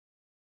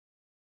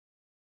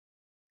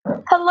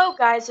Hello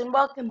guys and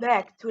welcome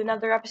back to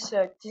another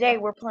episode. Today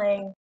we're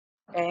playing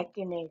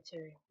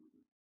Akinator.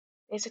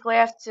 Basically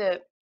I have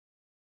to...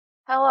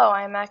 Hello,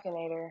 I am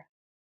Akinator.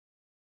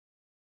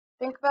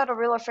 Think about a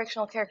real or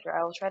fictional character.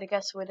 I will try to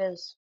guess who it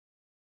is.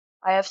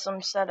 I have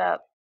some set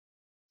up.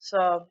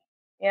 So,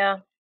 yeah.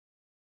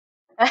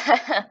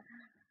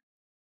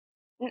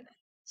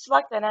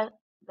 Select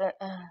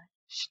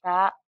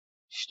stop.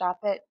 Stop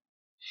it.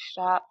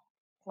 Stop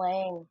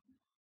playing.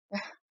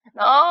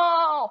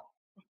 No!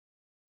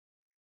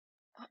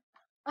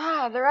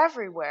 They're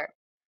everywhere.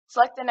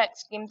 Select the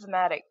next game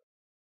thematic.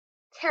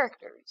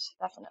 Characters,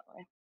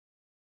 definitely.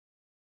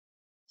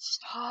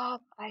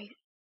 Stop. I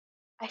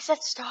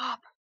said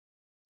stop.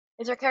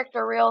 Is her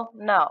character real?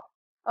 No.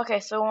 Okay,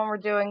 so what we're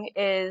doing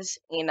is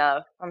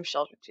Ina from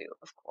Shelter 2,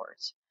 of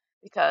course.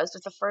 Because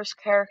it's the first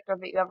character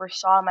that you ever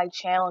saw on my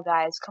channel,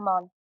 guys. Come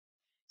on.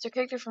 It's a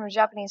character from a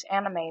Japanese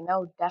anime.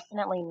 No,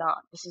 definitely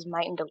not. This is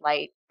Might and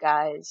Delight,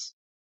 guys.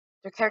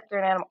 It's a character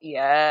in anime.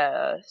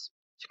 Yes.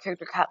 It's a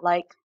character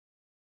cat-like.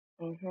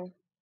 Mm-hmm.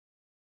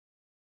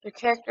 The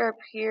character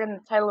appear in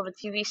the title of a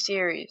TV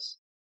series.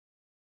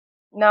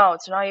 No,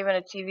 it's not even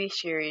a TV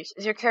series.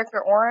 Is your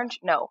character orange?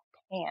 No.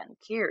 Tan.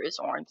 Kier is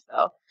orange,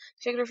 though.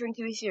 Character from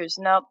TV series?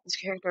 Nope.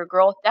 Is your character a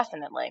girl?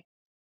 Definitely.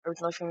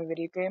 Originally from a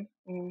video game?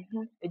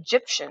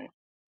 Egyptian.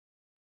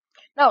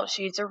 No,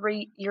 she's a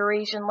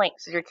Eurasian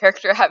lynx. Does your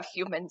character have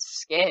human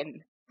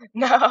skin?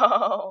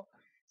 No.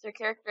 Is your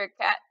character a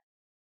cat?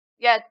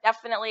 Yeah,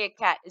 definitely a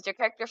cat. Is your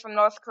character from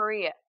North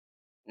Korea?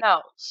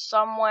 No.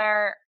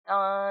 Somewhere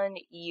on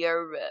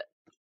Europe,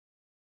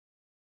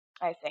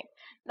 I think.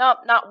 Nope,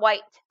 not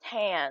white.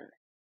 Tan. Does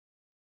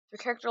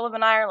your character live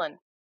in Ireland?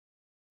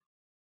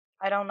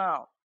 I don't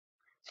know.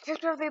 Does your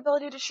character have the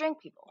ability to shrink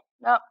people?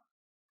 No.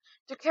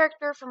 Does your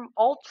character from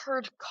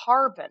Altered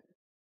Carbon?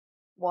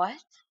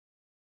 What?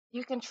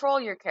 You control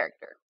your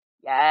character.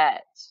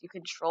 Yes. You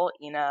control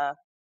Ina.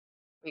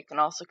 You can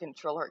also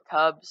control her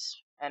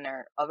cubs and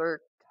her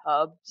other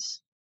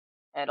cubs.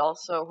 And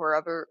also her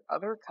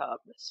other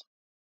cubs.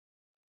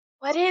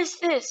 What is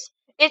this?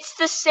 It's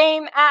the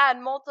same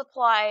ad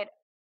multiplied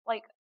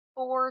like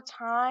 4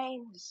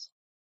 times.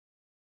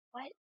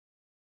 What?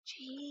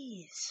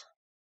 Jeez.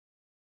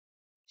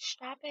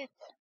 Stop it.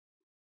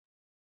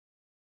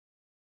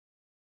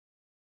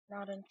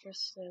 Not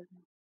interested.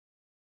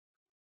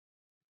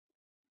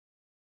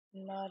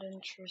 Not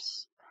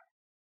interested.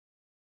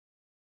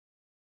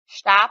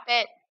 Stop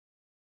it.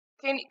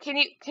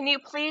 Can you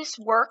please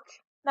work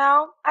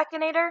now,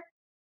 Akinator?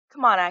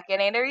 Come on,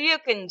 Akinator, you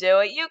can do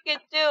it. You can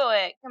do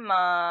it. Come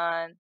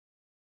on.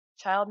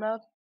 Child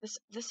mode? This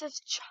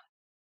is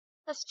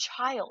that's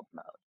child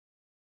mode.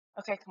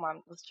 Okay, come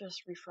on. Let's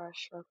just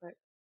refresh real quick.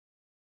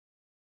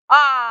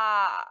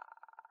 Ah!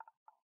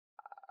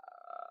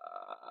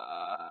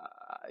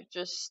 I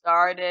just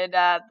started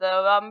at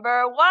the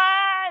number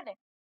 1!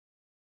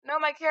 No,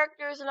 my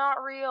character is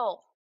not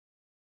real.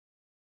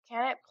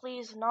 Can it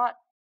please not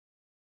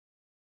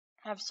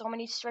have so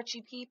many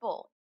stretchy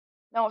people?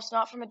 No, it's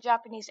not from a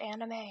Japanese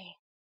anime.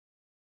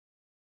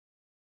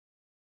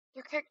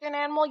 Your character an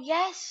animal?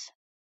 Yes!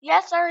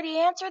 Yes, I already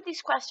answered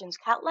these questions.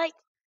 Cat-like?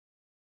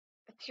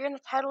 Appear in the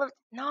title of...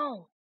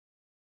 No.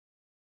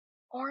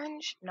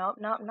 Orange? No,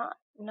 not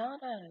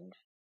orange.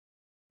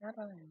 Not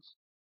orange.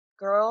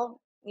 Girl?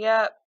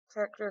 Yeah,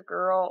 character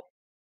girl.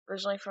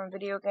 Originally from a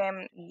video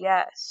game?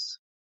 Yes.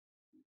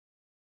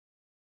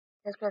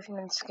 Character of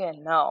human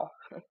skin? No.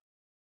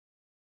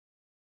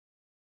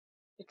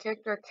 The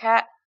character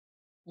cat?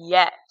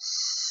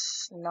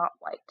 Yes. Not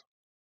white.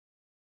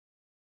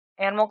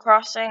 Animal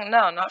Crossing?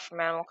 No, not from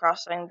Animal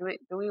Crossing.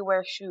 Do we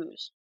wear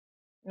shoes?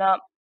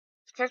 No.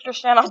 The character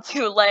stand on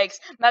 2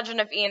 legs. Imagine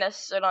if Ina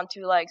stood on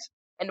 2 legs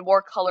and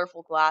wore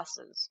colorful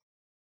glasses.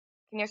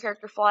 Can your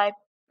character fly?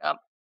 No.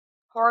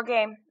 Horror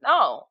game?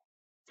 No.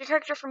 Is your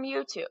character from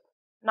YouTube?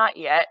 Not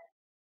yet.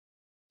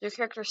 Does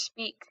your character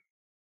speak?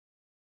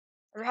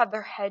 Or have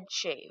their head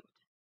shaved?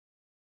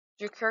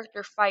 Does your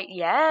character fight?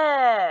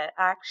 Yeah,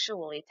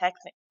 actually,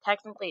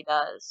 technically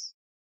does.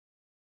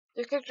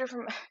 Does your character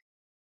from...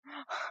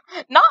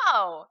 No!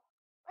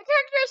 My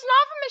character is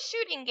not from a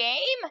shooting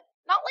game!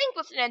 Not linked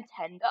with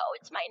Nintendo,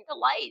 it's Might and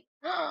Delight.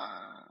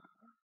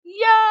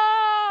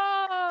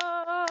 Yeah!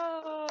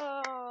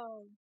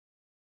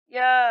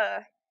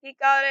 Yeah, he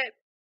got it.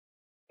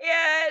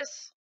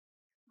 Yes!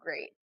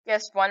 Great.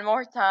 Guess one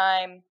more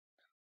time.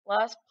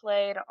 Last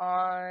played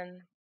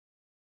on...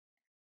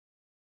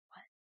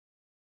 What?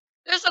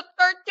 There's a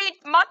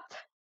 13th month!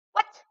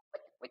 What?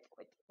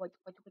 What?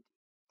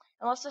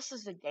 Unless this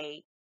is the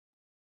date.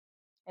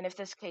 And if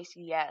this case,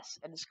 yes,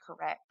 it is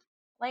correct.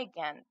 Play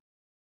again.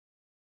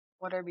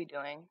 What are we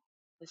doing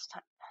this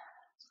time?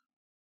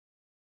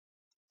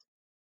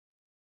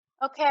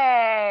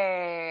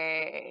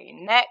 Okay,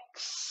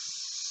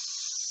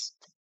 next.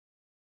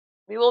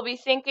 We will be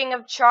thinking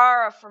of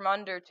Chara from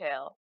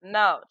Undertale.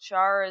 No,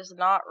 Chara is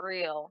not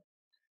real.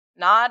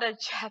 Not a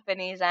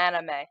Japanese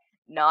anime.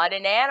 Not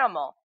an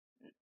animal.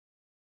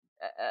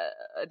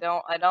 I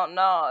don't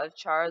know if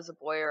Chara is a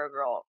boy or a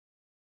girl,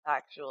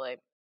 actually.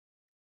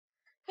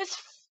 Cause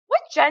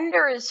what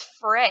gender is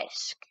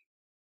Frisk?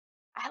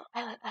 I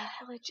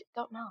legit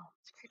don't know.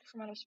 It's a character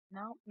from outer space.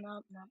 No,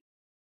 no, no.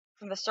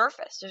 From the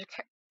surface. There's a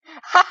character.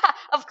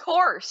 Of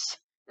course.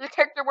 Does your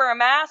character wear a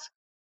mask?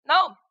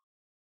 No.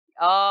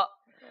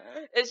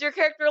 Is your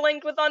character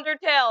linked with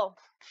Undertale?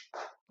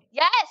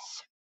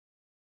 Yes.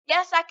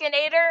 Yes,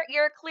 Akinator,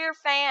 you're a clear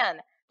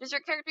fan. Does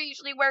your character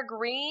usually wear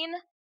green?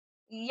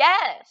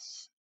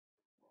 Yes.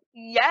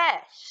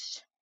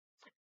 Yes.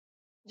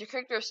 Is your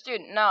character a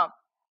student? No.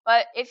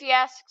 But if you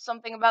ask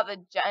something about the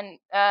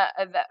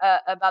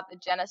about the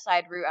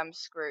genocide route, I'm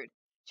screwed.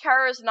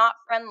 Chara's not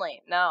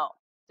friendly. No.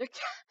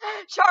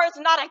 Chara's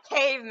not a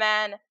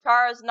caveman.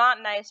 Chara's not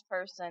a nice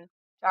person.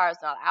 Chara's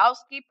not a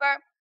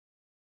housekeeper.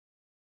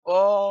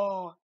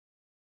 Oh.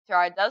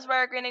 Chara does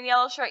wear a green and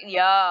yellow shirt.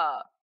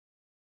 Yeah.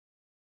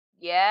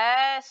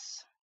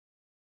 Yes.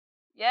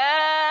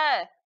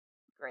 Yeah.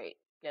 Great.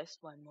 Just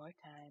one more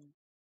time.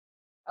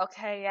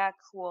 Okay, yeah,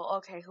 cool.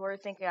 Okay, who are you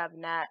thinking of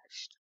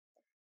next?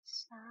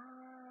 Stop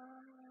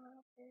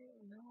it,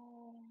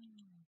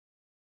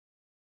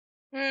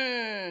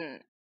 no.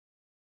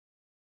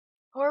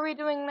 Who are we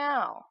doing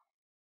now?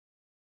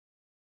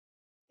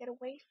 Get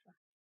away from.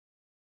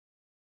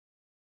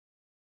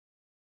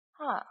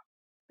 Huh.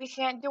 We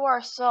can't do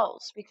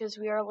ourselves because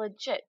we are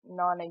legit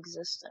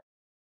non-existent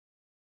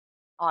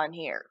on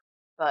here.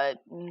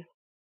 But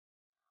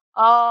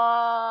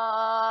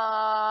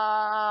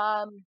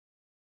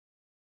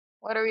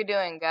what are we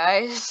doing,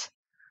 guys?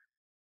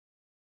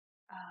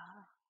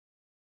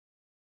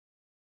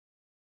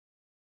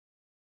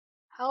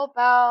 How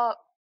about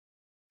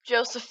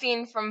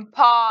Josephine from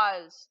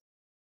Paws?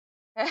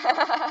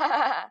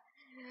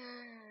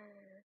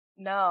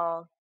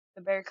 No,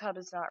 the bear cub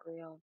is not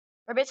real.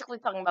 We're basically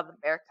talking about the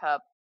bear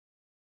cub.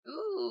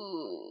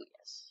 Ooh,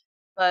 yes.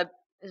 But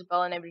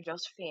Isabella named her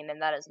Josephine,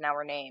 and that is now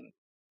her name.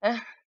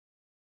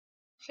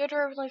 She had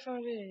her originally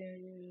from.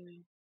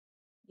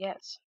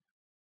 Yes.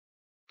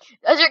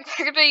 Does your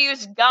character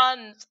use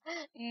guns?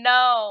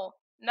 No.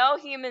 No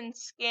human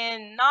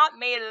skin. Not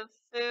made of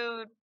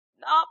food.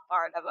 Not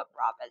part of a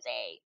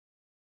prophecy.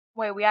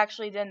 Wait, we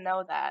actually didn't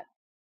know that.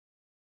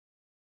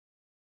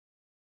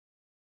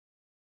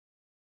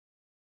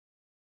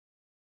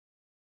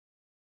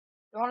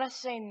 Don't want to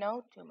say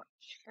no too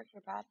much.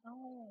 Character bad?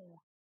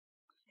 No.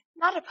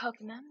 Not a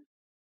Pokemon.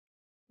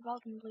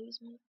 Involved in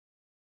Blazeman.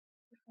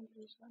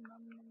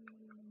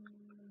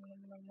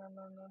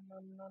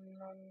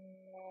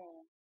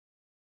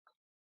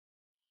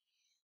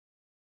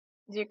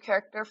 Is your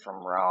character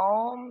from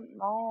Rome?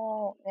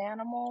 No.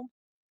 Animal?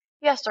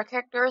 Yes, our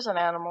character is an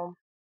animal.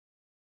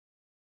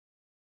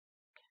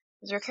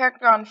 Is your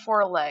character on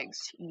 4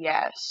 legs?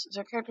 Yes. Is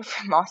your character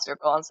from Monster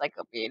Girl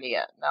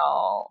Encyclopedia?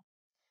 No.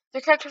 Is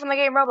your character from the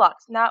game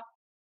Roblox? No.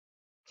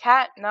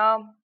 Cat?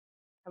 No.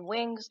 Have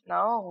wings?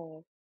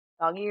 No.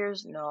 Dog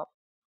ears? No.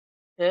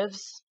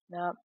 Hooves?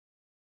 No.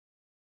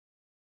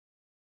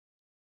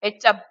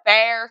 It's a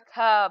bear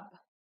cub.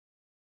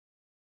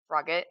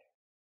 Frogget?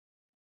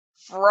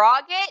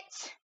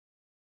 Frogget?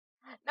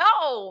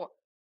 No!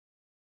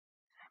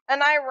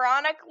 And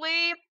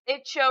ironically,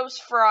 it chose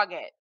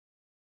Frogget.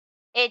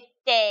 It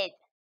did.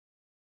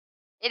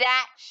 It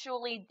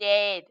actually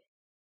did.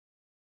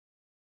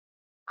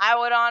 I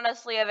would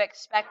honestly have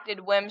expected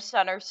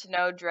Whimsun or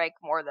Snowdrake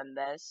more than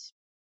this.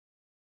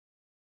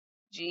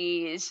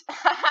 Jeez.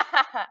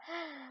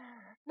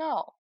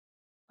 No.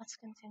 Let's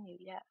continue,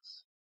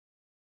 yes.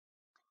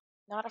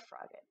 Not a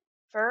Frogget.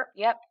 Fur?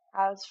 Yep,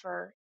 has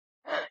fur.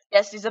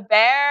 Yes, he's a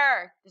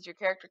bear! Does your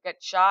character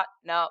get shot?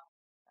 No.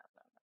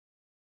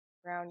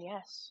 Brown,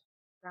 yes.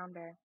 Brown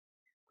bear.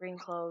 Green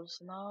clothes.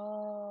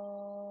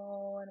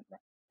 No.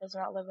 Does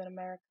not live in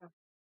America.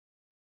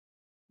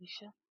 You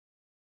sure?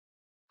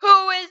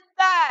 Who is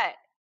that?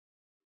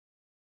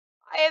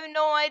 I have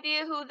no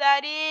idea who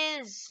that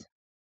is.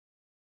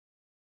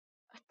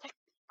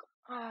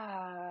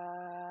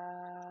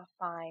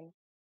 Fine.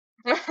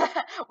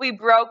 We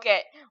broke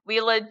it.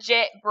 We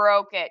legit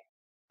broke it.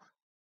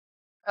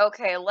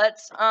 Okay,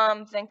 let's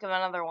think of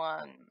another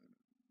one.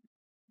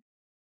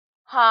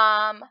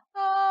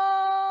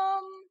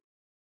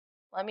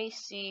 Let me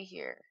see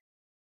here.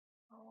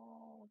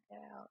 Oh, get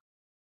out.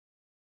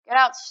 Get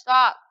out,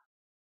 stop.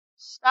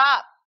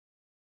 Stop.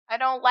 I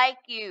don't like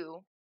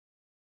you.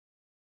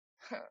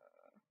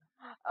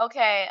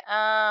 Okay,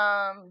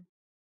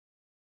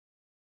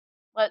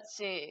 let's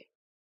see.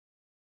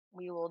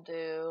 We will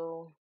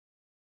do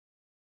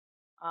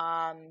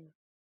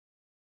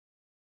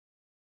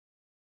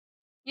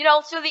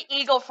so the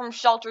eagle from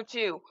Shelter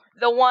 2,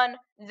 the one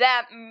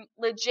that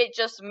legit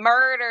just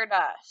murdered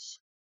us.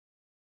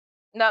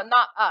 No,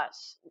 not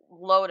us.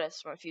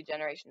 Lotus from a few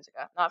generations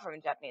ago. Not from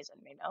a Japanese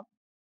anime, no.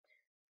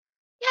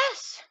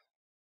 Yes!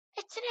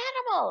 It's an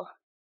animal!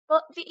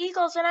 But the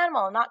eagle's an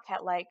animal, not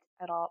cat-like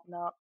at all.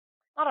 No.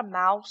 Not a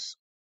mouse.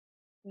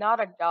 Not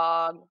a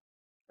dog.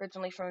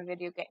 Originally from a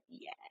video game.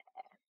 Yeah.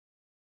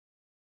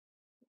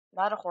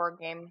 Not a horror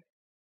game.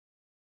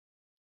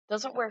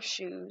 Doesn't wear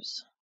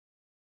shoes.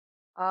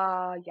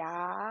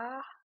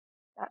 Yeah.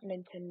 Not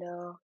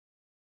Nintendo.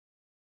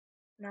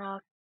 No.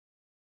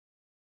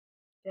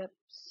 Dips.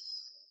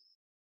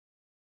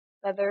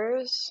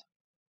 Feathers.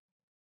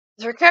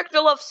 Does your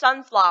character love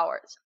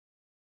sunflowers?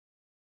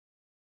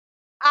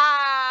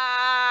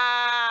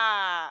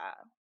 Ah!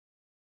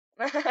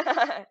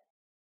 The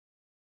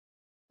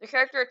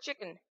character a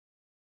chicken?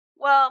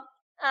 Well,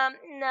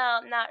 no,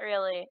 not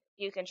really.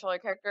 Do you control your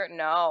character?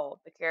 No,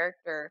 the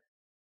character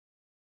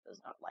does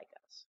not like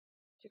us.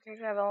 Does your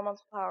character have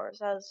elemental powers?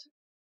 Does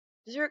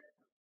your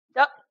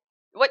do,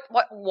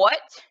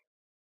 what?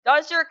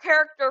 Does your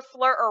character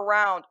flirt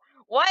around?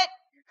 What?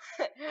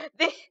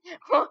 The,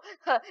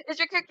 is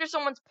your character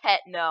someone's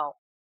pet? No.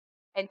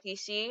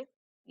 NPC?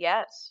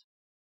 Yes.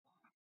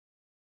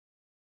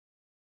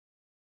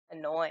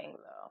 Annoying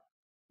though.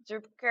 Does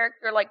your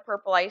character like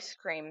purple ice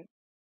cream?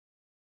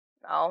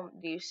 No.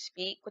 Do you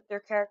speak with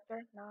your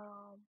character?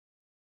 No.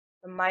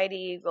 The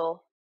Mighty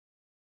Eagle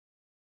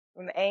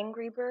from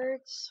Angry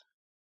Birds?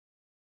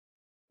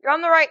 You're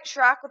on the right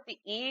track with the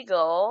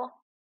eagle.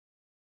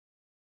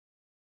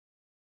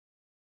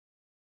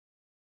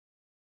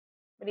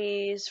 But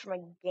he's from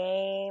a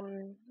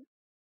game.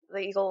 The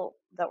eagle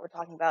that we're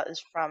talking about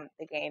is from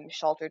the game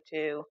Shelter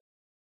 2.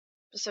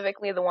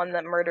 Specifically the one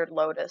that murdered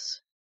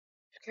Lotus.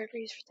 Which character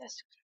is for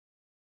this?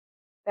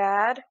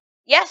 Bad?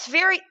 Yes,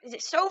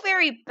 so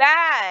very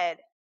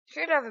bad.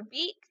 Should have a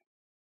beak.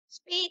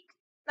 Speak.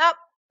 Nope.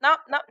 Nope.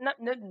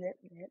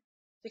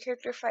 The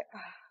character fight.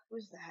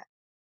 Who's that?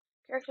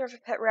 Character of a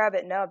pet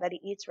rabbit? No, that he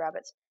eats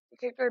rabbits. The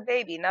character a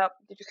baby? Nope.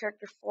 Did your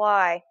character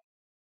fly?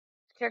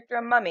 The character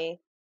a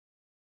mummy?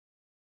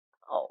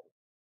 Oh.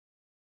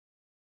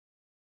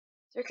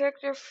 Is your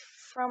character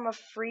from a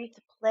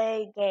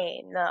free-to-play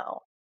game?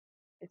 No.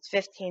 It's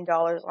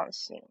 $15 on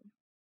Steam.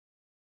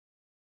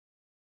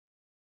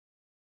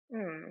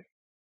 Is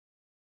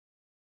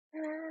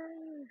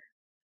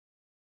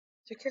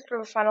your character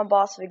a final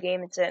boss of a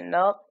game it's in?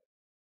 Nope.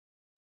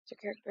 Is your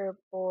character a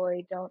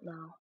boy? Don't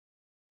know.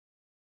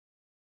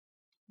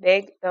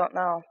 Big? Don't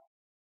know.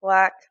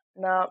 Black?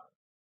 Nope.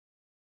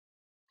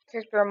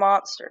 Character a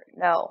monster?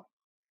 No.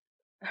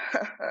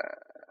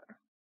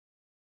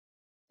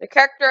 The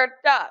character a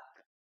duck?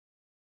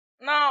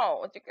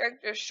 No. Is the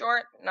character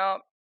short?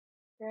 Nope.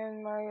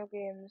 In Mario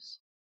games.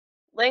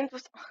 Linked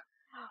with...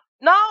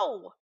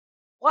 No!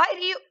 Why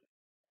do you...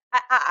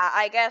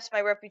 I guess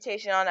my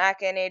reputation on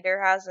Akinator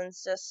has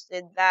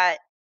insisted that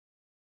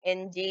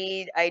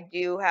indeed I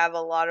do have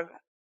a lot of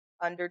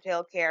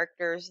Undertale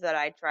characters that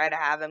I try to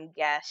have him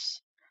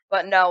guess.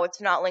 But no,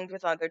 it's not linked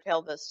with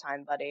Undertale this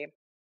time, buddy.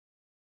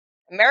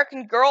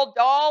 American Girl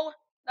doll?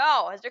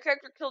 No. Has your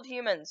character killed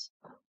humans?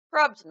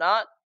 Probs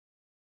not.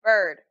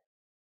 Bird.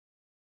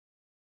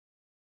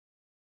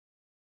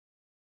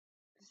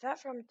 Is that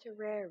from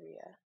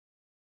Terraria?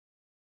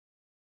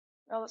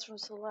 No, that's from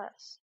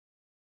Celeste.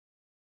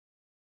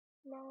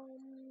 No,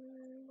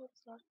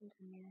 let's not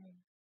continue.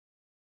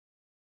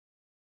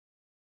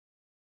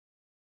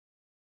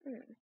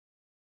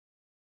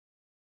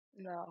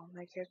 No,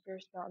 my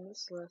character's not on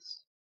this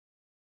list.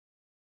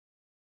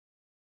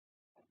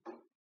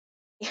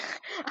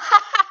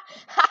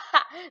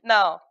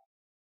 No.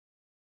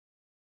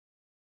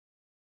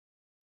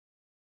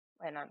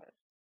 Wait, not it.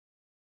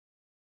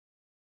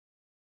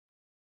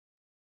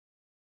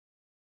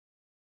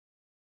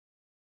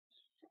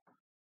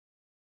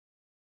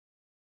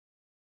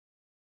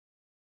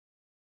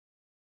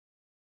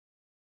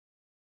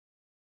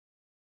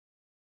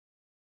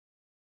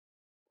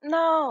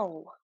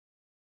 No!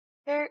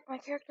 My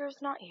character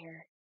is not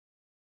here.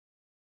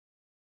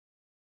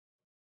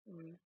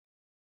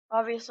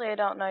 Obviously, I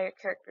don't know your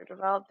character. To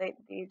validate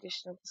the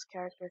addition of this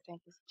character,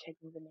 thank you for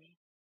checking the name.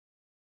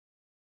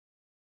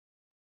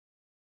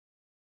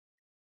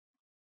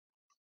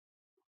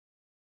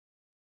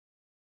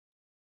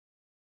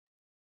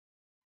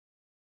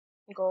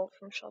 Gold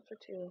from Shelter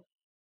 2.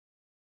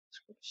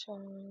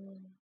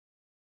 Description.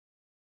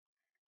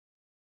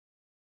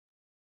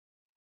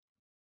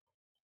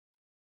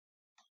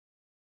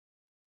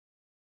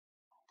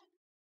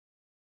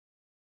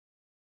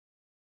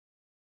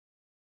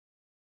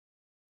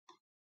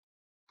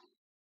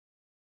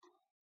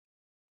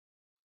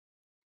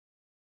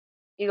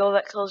 Eagle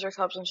that kills your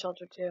cubs in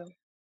Shelter 2.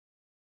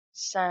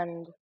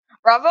 Send.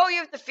 Bravo,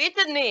 you've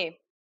defeated me!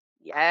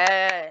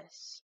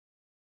 Yes.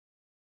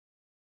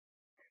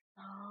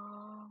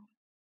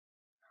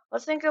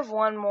 Let's think of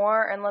one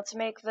more and let's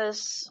make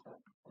this.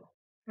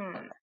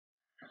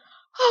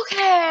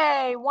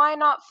 Okay, why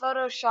not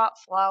Photoshop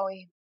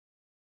Flowey?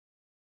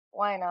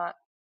 Why not?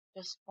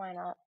 Just why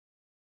not?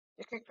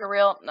 Your character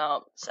real?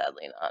 No,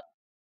 sadly not.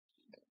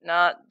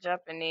 Not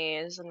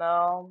Japanese,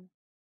 no.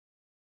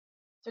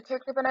 Your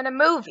character been in a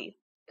movie?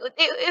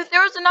 If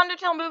there was an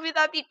Undertale movie,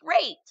 that'd be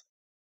great.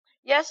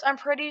 Yes, I'm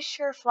pretty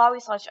sure Flowey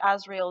 /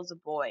 Asriel is a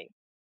boy.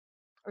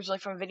 Originally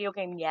from a video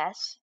game,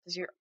 yes. Does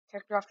your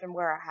character often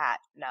wear a hat?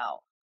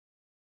 No.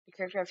 Your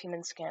character have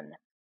human skin?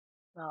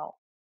 No.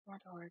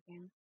 Not a horror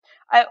game.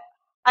 I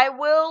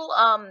will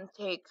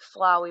take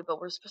Flowey, but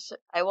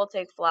I will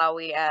take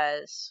Flowey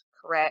as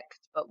correct,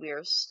 but we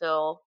are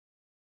still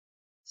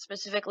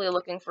specifically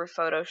looking for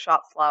Photoshop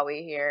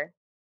Flowey here.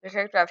 The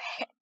character of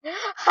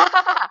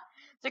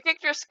the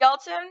character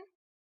skeleton?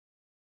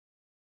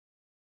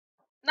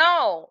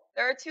 No,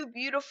 there are two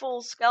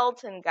beautiful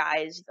skeleton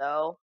guys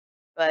though.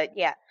 But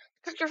yeah,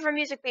 character for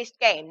music-based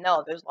game.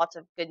 No, there's lots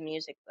of good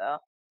music though.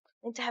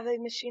 Need to have a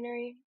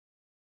machinery.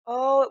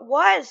 Oh, it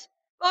was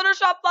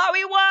Photoshop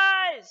Flowey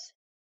was.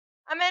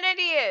 I'm an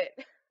idiot.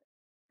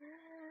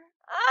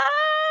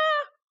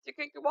 Ah! The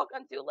character walk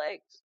on two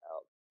legs.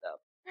 Oh, no.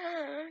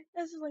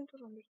 This is like Is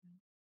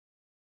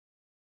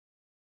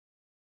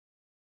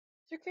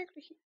your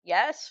character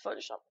yes,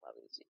 Photoshop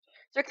Flowey. Is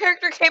your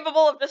character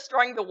capable of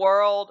destroying the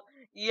world?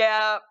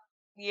 Yeah,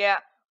 yeah.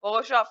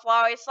 Photoshop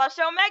Flowey slash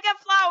Omega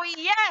Flowey.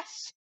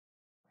 Yes.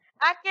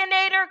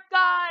 Akinator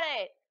got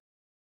it.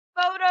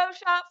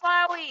 Photoshop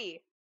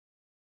Flowey.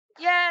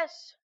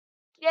 Yes.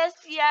 Yes,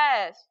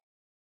 yes.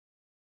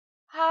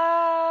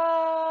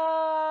 Ha!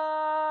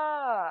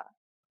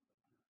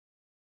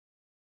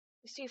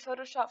 You see,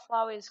 Photoshop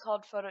Flowey is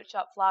called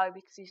Photoshop Flowey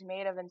because he's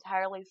made of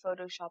entirely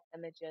Photoshop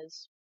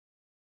images.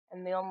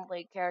 And the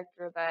only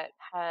character that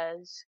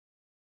has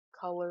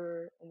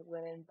color and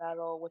win in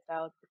battle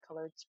without the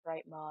colored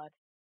sprite mod.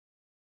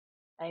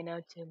 I know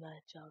too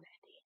much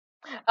already.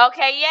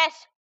 Okay,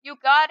 yes, you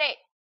got it.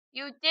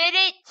 You did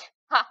it.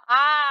 Ha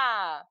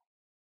ha.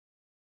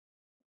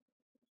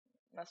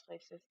 Must play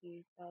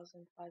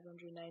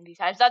 50,590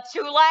 times. That's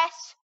too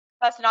less.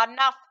 That's not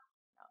enough.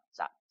 No,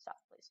 stop,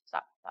 please.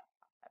 Stop. No.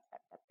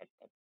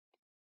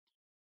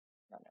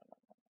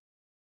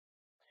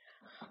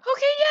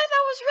 Okay, yeah,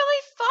 that was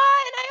really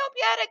fun. I hope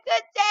you had a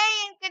good